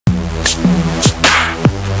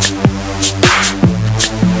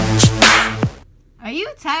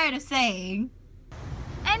tired of saying.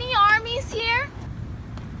 Any armies here?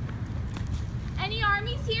 Any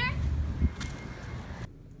armies here?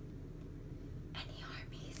 Any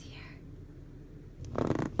armies here?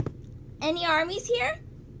 Any armies here?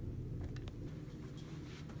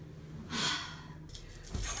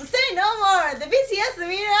 Say no more! The BTS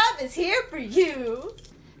Amino app is here for you!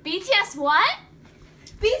 BTS what?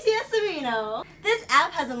 BTS Amino! This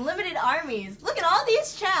app has unlimited armies. Look at all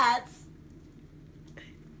these chats!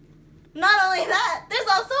 Not only that, there's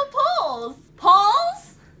also polls!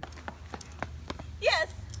 Polls?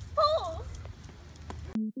 Yes, polls!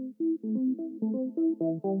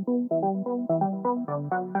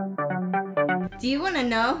 Do you want to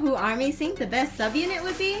know who armies think the best subunit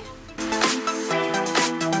would be?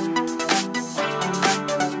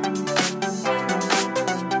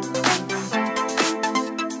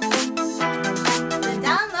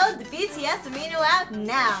 BTS Amino app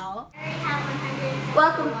now.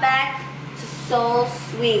 Welcome back to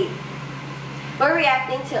SeoulSweet. We're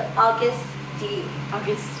reacting to Agust D.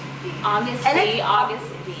 August D.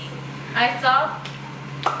 I saw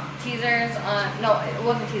teasers on, no, it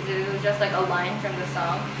wasn't teasers, it was just like a line from the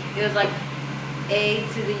song. It was like A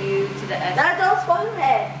to the U to the S. No, don't spoil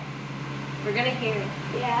it. We're gonna hear.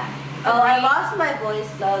 Yeah. Oh, I lost my voice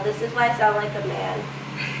though. This is why I sound like a man.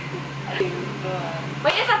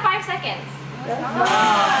 Wait, it's at 5 seconds. That's Calm not.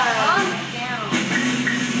 down.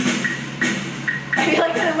 I feel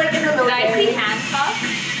like I'm like in the Did I military. see hand stuff?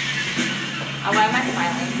 Oh, why am I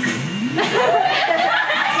smiling?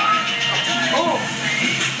 Oh.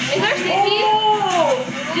 Is there singing? Oh.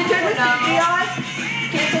 Did you turn the CD on?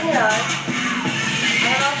 Can you turn it on?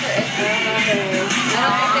 I don't know if there is. I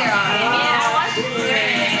don't think there are. Maybe I want to hear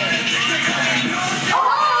it.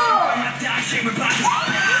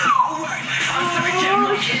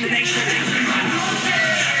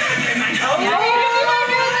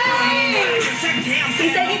 He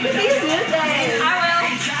said you could see his music. I will.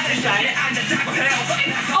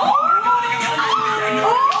 Oh!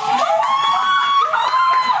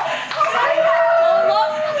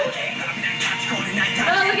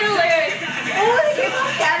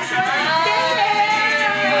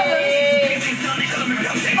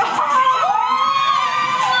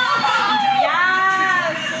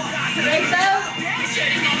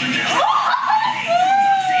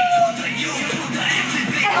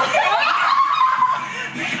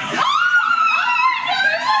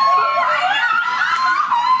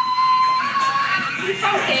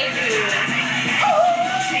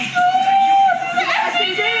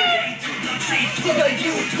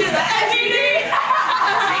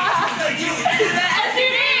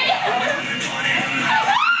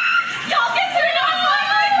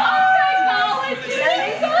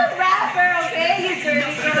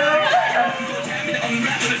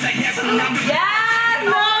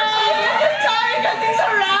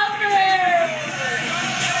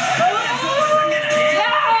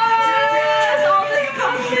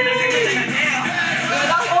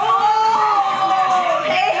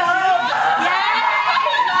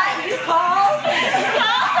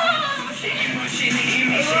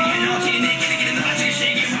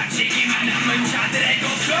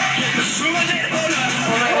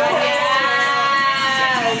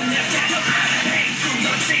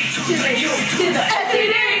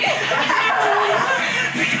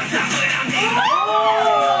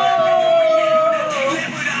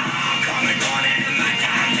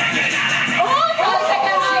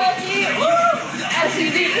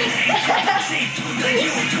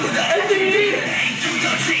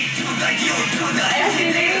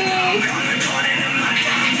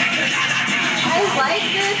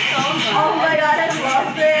 Oh my god, I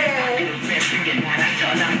love it!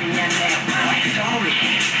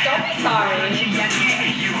 Don't be sorry.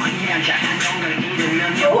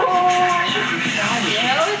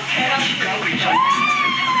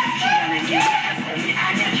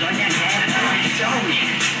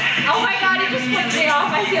 Oh my god, he just flipped me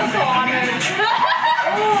off. I feel so honored.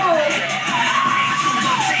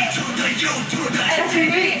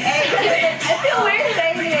 I feel weird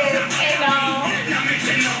saying it. I know.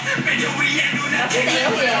 That's an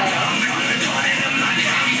alien.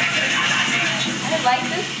 I like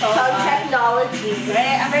this so Some much. technology.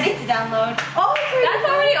 I'm ready to download. Oh, That's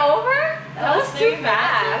already over? That was too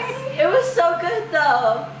fast. It was so good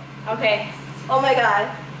though. Okay. Oh my god.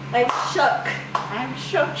 I'm shook. I'm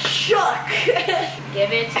shook. Shook.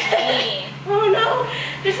 Give it to me. Oh no.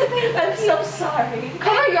 There's a baby. I'm so sorry.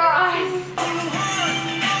 Cover your eyes.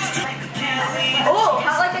 Oh,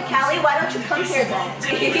 how like a Cali? Why don't you come here then?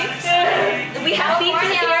 We have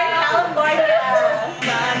beaches here.